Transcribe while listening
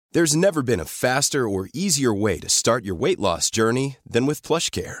There's never been a faster or easier way to start your weight loss journey than with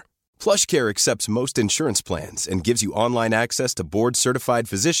PlushCare. PlushCare accepts most insurance plans and gives you online access to board-certified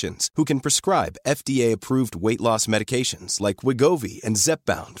physicians who can prescribe FDA-approved weight loss medications like Wegovy and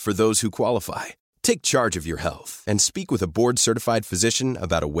Zepbound for those who qualify. Take charge of your health and speak with a board-certified physician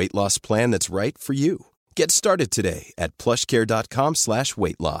about a weight loss plan that's right for you. Get started today at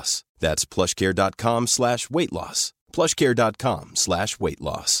plushcare.com/weight-loss. That's plushcare.com/weight-loss.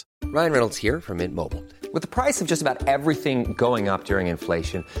 plushcare.com/weight-loss. Ryan Reynolds here from Mint Mobile. With the price of just about everything going up during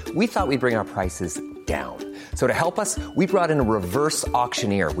inflation, we thought we'd bring our prices down. So to help us, we brought in a reverse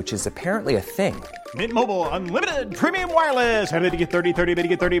auctioneer, which is apparently a thing. Mint Mobile Unlimited Premium Wireless. How to get 30, 30, how to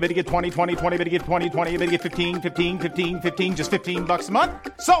get 30, how to get 20, 20, 20, how to get 20, 20, how to get 15, 15, 15, 15, just $15 a month?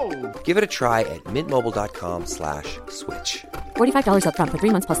 Sold! Give it a try at mintmobile.com/switch. $45 up front for 3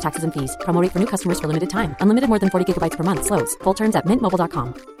 months plus taxes and fees. Promo rate for new customers for limited time. Unlimited more than 40 gigabytes per month. Slows full terms at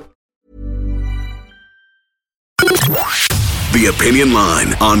mintmobile.com. The Opinion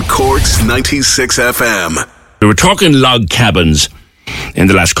Line on Cork's 96 FM. We were talking log cabins in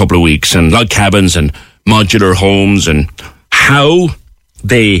the last couple of weeks, and log cabins and modular homes and how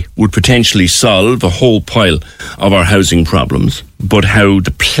they would potentially solve a whole pile of our housing problems, but how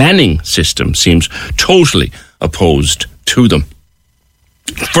the planning system seems totally opposed to them.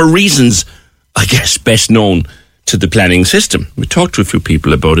 For reasons, I guess, best known to the planning system. We talked to a few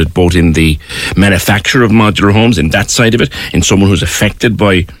people about it, both in the manufacture of modular homes, in that side of it, in someone who's affected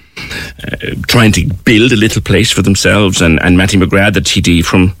by trying to build a little place for themselves, and Matty McGrath, the TD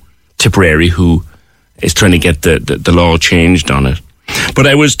from Tipperary, who is trying to get the law changed on it. But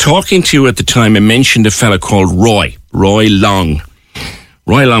I was talking to you at the time, I mentioned a fella called Roy Long.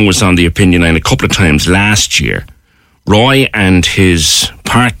 Roy Long was on the Opinion Line a couple of times last year. Roy and his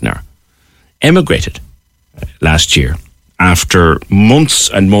partner emigrated last year after months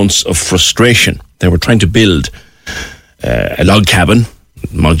and months of frustration. They were trying to build a log cabin,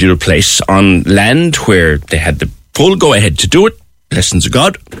 modular place on land where they had the full go-ahead to do it. Blessings of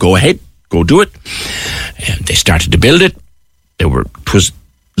God, go ahead, go do it. And they started to build it. It was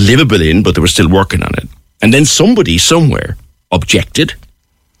livable in, but they were still working on it. And then somebody somewhere objected.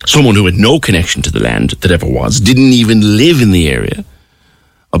 Someone who had no connection to the land that ever was, didn't even live in the area,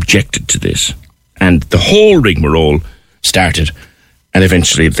 objected to this. And the whole rigmarole started, and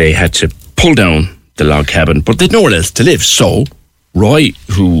eventually they had to pull down the log cabin, but they'd nowhere else to live. So Roy,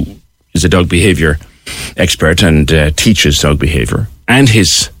 who is a dog behaviour expert and teaches dog behaviour, and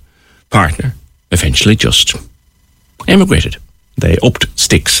his partner eventually just emigrated. They upped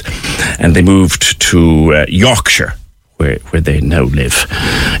sticks and they moved to Yorkshire, where they now live.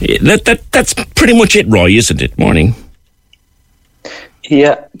 That's pretty much it, Roy, isn't it? Morning.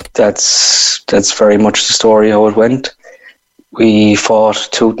 Yeah, that's very much the story how it went. We fought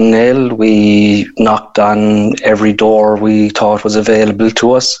tooth and nail. We knocked on every door we thought was available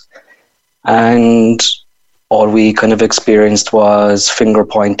to us, and all we kind of experienced was finger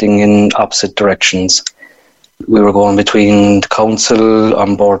pointing in opposite directions. We were going between the council,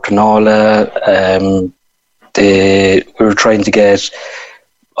 on board Trinola, we were trying to get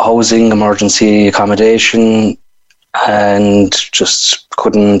housing, emergency accommodation, and just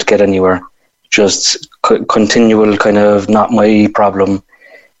couldn't get anywhere. Just continual kind of not my problem.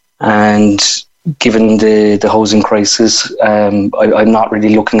 And given the housing crisis, I'm not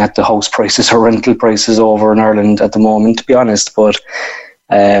really looking at the house prices or rental prices over in Ireland at the moment, to be honest, but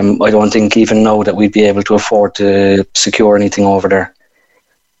I don't think even now that we'd be able to afford to secure anything over there.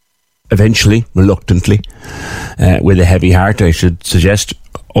 Eventually, reluctantly, with a heavy heart, I should suggest,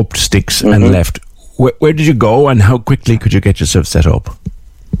 upped sticks and left. Where did you go, and how quickly could you get yourself set up?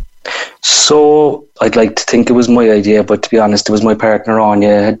 So I'd like to think it was my idea, but to be honest, it was my partner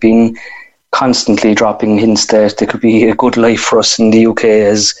Anya had been constantly dropping hints that there could be a good life for us in the UK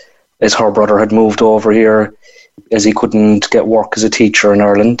as her brother had moved over here, as he couldn't get work as a teacher in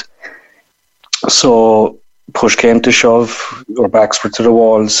Ireland. So push came to shove, our backs were to the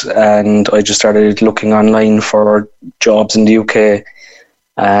walls, and I just started looking online for jobs in the UK.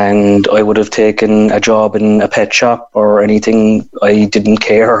 And I would have taken a job in a pet shop or anything. I didn't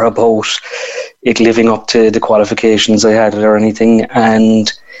care about it living up to the qualifications I had or anything.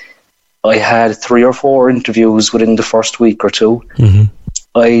 And I had 3 or 4 interviews within the first week or two.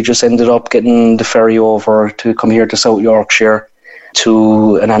 I just ended up getting the ferry over to come here to South Yorkshire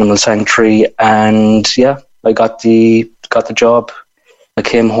to an animal sanctuary, and yeah, I got the job. I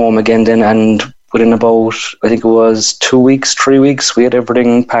came home again then, and within about, I think it was 2 weeks, 3 weeks, we had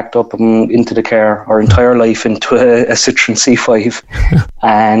everything packed up into the car, our entire life into a Citroen C5.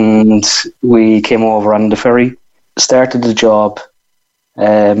 And we came over on the ferry, started the job.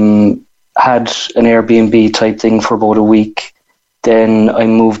 had an Airbnb type thing for about a week. Then I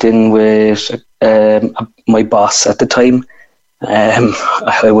moved in with my boss at the time.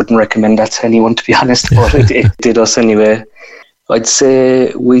 I wouldn't recommend that to anyone, to be honest, but it did us anyway. I'd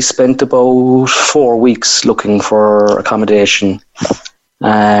say we spent about 4 weeks looking for accommodation,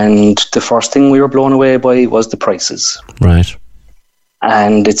 and the first thing we were blown away by was the prices. Right.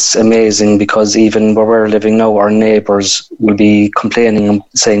 And it's amazing because even where we're living now, our neighbours will be complaining and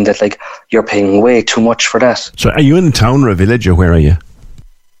saying that, like, you're paying way too much for that. So are you in a town or a village, or where are you?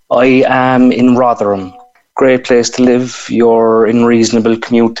 I am in Rotherham. Great place to live. You're in reasonable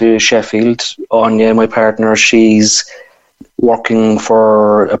commute to Sheffield. Anya, my partner, she's working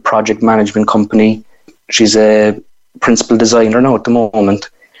for a project management company. She's a principal designer now at the moment.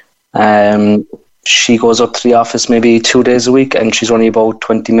 She goes up to the office maybe 2 days a week, and she's only about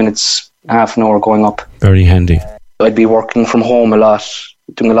 20 minutes, half an hour going up. Very handy. I'd be working from home a lot,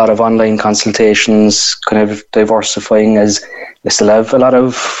 doing a lot of online consultations, kind of diversifying, as I still have a lot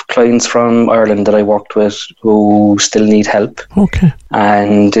of clients from Ireland that I worked with who still need help. Okay.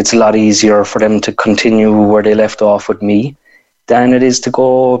 And it's a lot easier for them to continue where they left off with me than it is to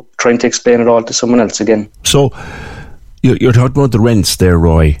go trying to explain it all to someone else again. So you're talking about the rents there,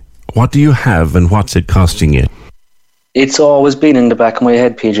 Roy. What do you have and what's it costing you? It's always been in the back of my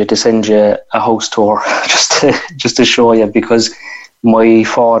head, PJ, to send you a house tour just to show you, because my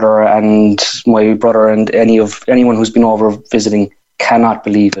father and my brother and anyone who's been over visiting cannot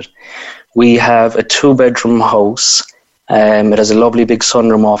believe it. We have a 2-bedroom house. It has a lovely big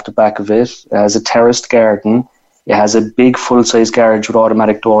sunroom off the back of it. It has a terraced garden. It has a big full-size garage with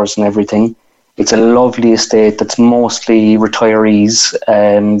automatic doors and everything. It's a lovely estate that's mostly retirees,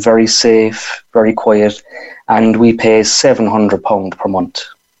 very safe, very quiet, and we pay £700 per month.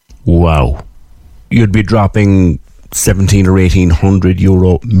 Wow. You'd be dropping 1,700 or 1,800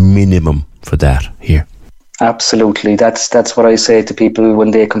 euro minimum for that here. Absolutely. That's what I say to people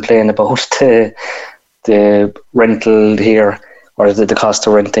when they complain about the rental here, or the cost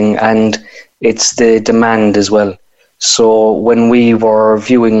of renting, and it's the demand as well. So when we were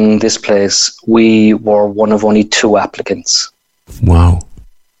viewing this place, we were one of only 2 applicants. Wow.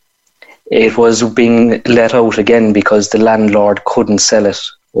 It was being let out again because the landlord couldn't sell it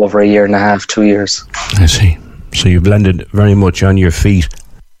over a year and a half, 2 years. I see. So you've landed very much on your feet.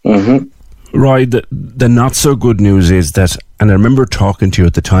 Mm-hmm. Roy, the not so good news is that, and I remember talking to you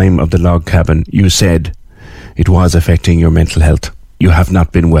at the time of the log cabin, you said it was affecting your mental health. You have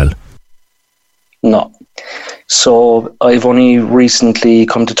not been well. No. So I've only recently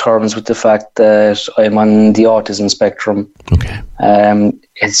come to terms with the fact that I'm on the autism spectrum. Okay.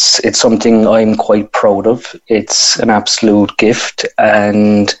 It's something I'm quite proud of. It's an absolute gift,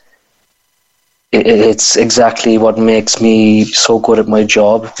 and it's exactly what makes me so good at my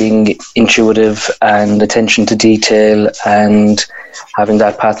job, being intuitive and attention to detail and having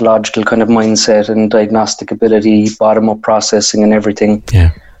that pathological kind of mindset and diagnostic ability, bottom-up processing and everything.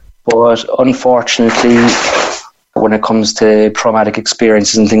 Yeah. But unfortunately, when it comes to traumatic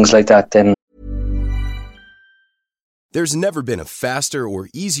experiences and things like that, then... There's never been a faster or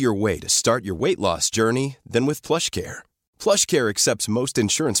easier way to start your weight loss journey than with PlushCare. PlushCare accepts most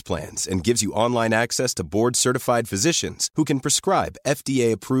insurance plans and gives you online access to board-certified physicians who can prescribe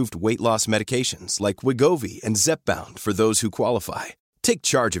FDA-approved weight loss medications like Wegovy and Zepbound for those who qualify. Take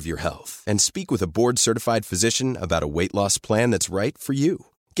charge of your health and speak with a board-certified physician about a weight loss plan that's right for you.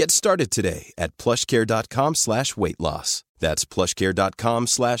 Get started today at plushcare.com/weightloss. That's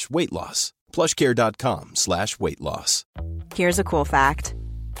plushcare.com/weightloss. plushcare.com/weightloss. Here's a cool fact.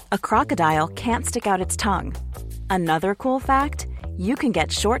 A crocodile can't stick out its tongue. Another cool fact, you can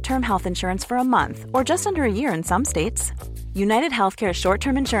get short-term health insurance for a month or just under a year in some states. United Healthcare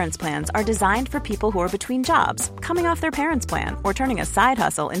short-term insurance plans are designed for people who are between jobs, coming off their parents' plan, or turning a side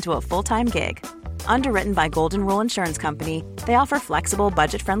hustle into a full-time gig. Underwritten by Golden Rule Insurance Company, they offer flexible,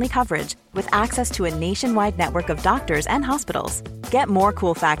 budget-friendly coverage with access to a nationwide network of doctors and hospitals. Get more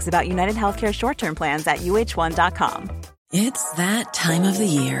cool facts about United Healthcare short-term plans at uh1.com. It's that time of the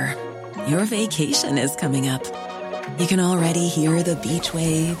year. Your vacation is coming up. You can already hear the beach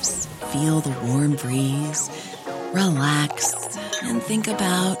waves, feel the warm breeze, relax, and think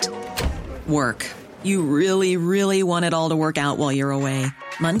about work. You really, really want it all to work out while you're away.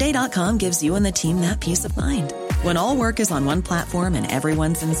 Monday.com gives you and the team that peace of mind. When all work is on one platform and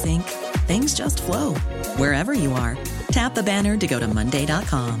everyone's in sync, things just flow. Wherever you are, tap the banner to go to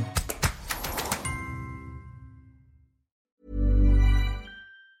Monday.com.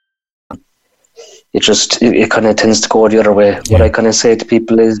 It kind of tends to go the other way. Yeah. What I kind of say to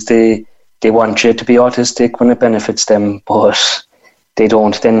people is they want you to be autistic when it benefits them, but they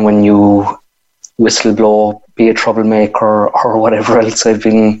don't then when you whistle blow, be a troublemaker or whatever else I've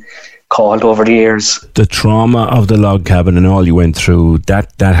been called over the years. The trauma of the log cabin and all you went through,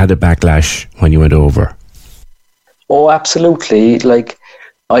 that had a backlash when you went over. Oh, absolutely. Like,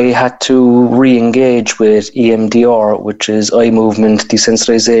 I had to re-engage with EMDR, which is eye movement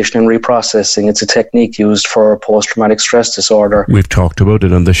desensitization and reprocessing. It's a technique used for post-traumatic stress disorder. We've talked about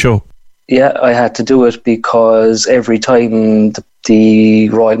it on the show. Yeah, I had to do it because every time the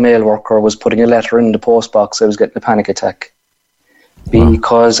Royal Mail worker was putting a letter in the post box, I was getting a panic attack. Wow.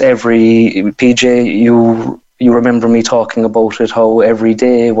 Because PJ, you remember me talking about it, how every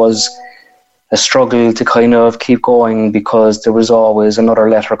day was a struggle to kind of keep going because there was always another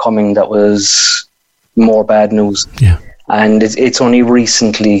letter coming that was more bad news. Yeah. And it's only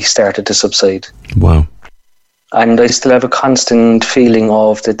recently started to subside. Wow. And I still have a constant feeling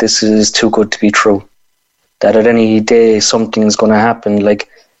of that this is too good to be true. That at any day something's going to happen. Like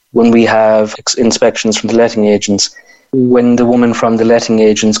when we have inspections from the letting agents, when the woman from the letting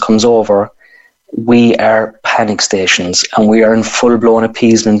agents comes over, we are panic stations and we are in full-blown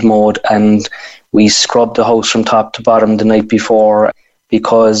appeasement mode, and we scrub the house from top to bottom the night before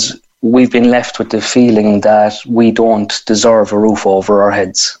because we've been left with the feeling that we don't deserve a roof over our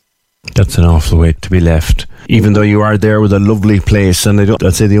heads. That's an awful way to be left. Even though you are there with a lovely place, and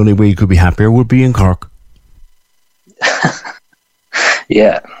I'd say the only way you could be happier would be in Cork.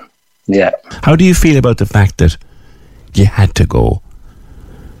 Yeah. How do you feel about the fact that you had to go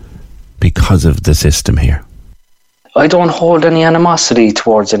because of the system here? I don't hold any animosity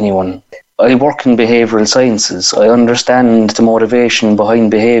towards anyone. I work in behavioural sciences. I understand the motivation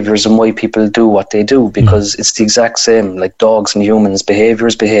behind behaviours and why people do what they do, because it's the exact same, like dogs and humans. Behaviour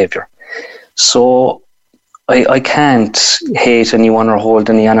is behaviour. So I can't hate anyone or hold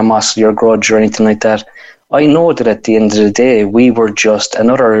any animosity or grudge or anything like that. I know that at the end of the day, we were just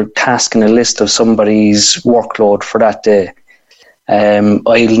another task in a list of somebody's workload for that day.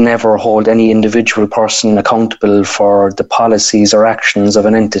 I'll never hold any individual person accountable for the policies or actions of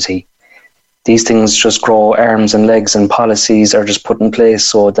an entity. These things just grow arms and legs, and policies are just put in place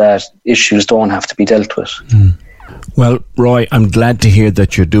so that issues don't have to be dealt with. Well, Roy, I'm glad to hear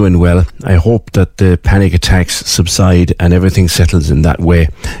that you're doing well. I hope that the panic attacks subside and everything settles in that way.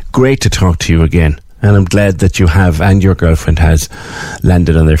 Great to talk to you again. And I'm glad that you have, and your girlfriend has,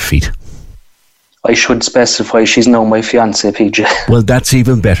 landed on their feet. I should specify she's now my fiancée, PJ. Well, that's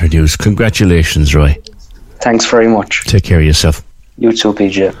even better news. Congratulations, Roy. Thanks very much. Take care of yourself. You too,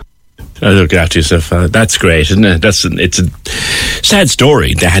 PJ. Look after yourself. That's great, isn't it? It's a sad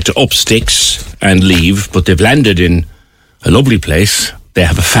story. They had to up sticks and leave, but they've landed in a lovely place. They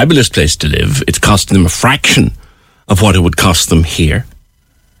have a fabulous place to live. It's costing them a fraction of what it would cost them here,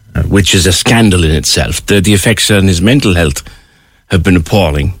 which is a scandal in itself. The effects on his mental health have been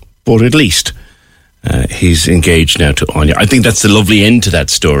appalling, but at least he's engaged now to Anya. I think that's the lovely end to that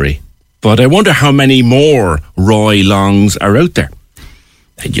story. But I wonder how many more Roy Longs are out there.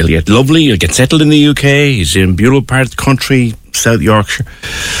 You'll get lovely, you'll get settled in the UK, he's in a beautiful part of the country, South Yorkshire,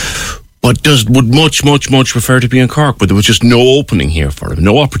 but would much prefer to be in Cork, but there was just no opening here for him,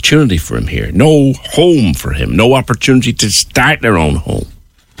 no opportunity for him here, no home for him, no opportunity to start their own home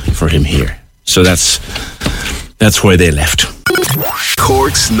for him here. So that's why they left.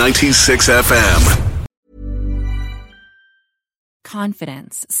 Cork's 96 FM.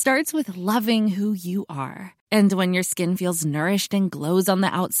 Confidence starts with loving who you are. And when your skin feels nourished and glows on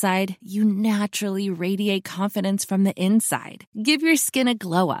the outside, you naturally radiate confidence from the inside. Give your skin a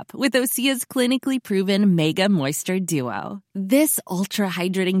glow up with Osea's clinically proven Mega Moisture Duo. This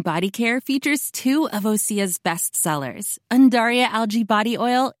ultra-hydrating body care features two of Osea's best sellers, Undaria Algae Body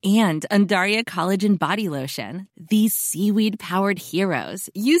Oil and Undaria Collagen Body Lotion. These seaweed-powered heroes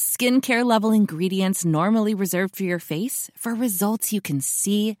use skincare-level ingredients normally reserved for your face for results you can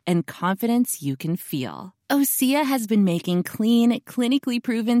see and confidence you can feel. Osea has been making clean, clinically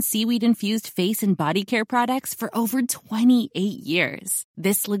proven seaweed-infused face and body care products for over 28 years.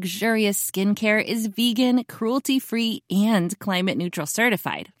 This luxurious skincare is vegan, cruelty-free, and climate-neutral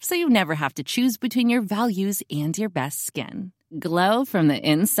certified, so you never have to choose between your values and your best skin. Glow from the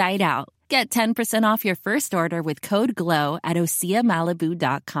inside out. Get 10% off your first order with code GLOW at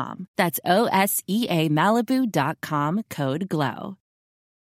OseaMalibu.com. That's OSEA Malibu.com, code GLOW.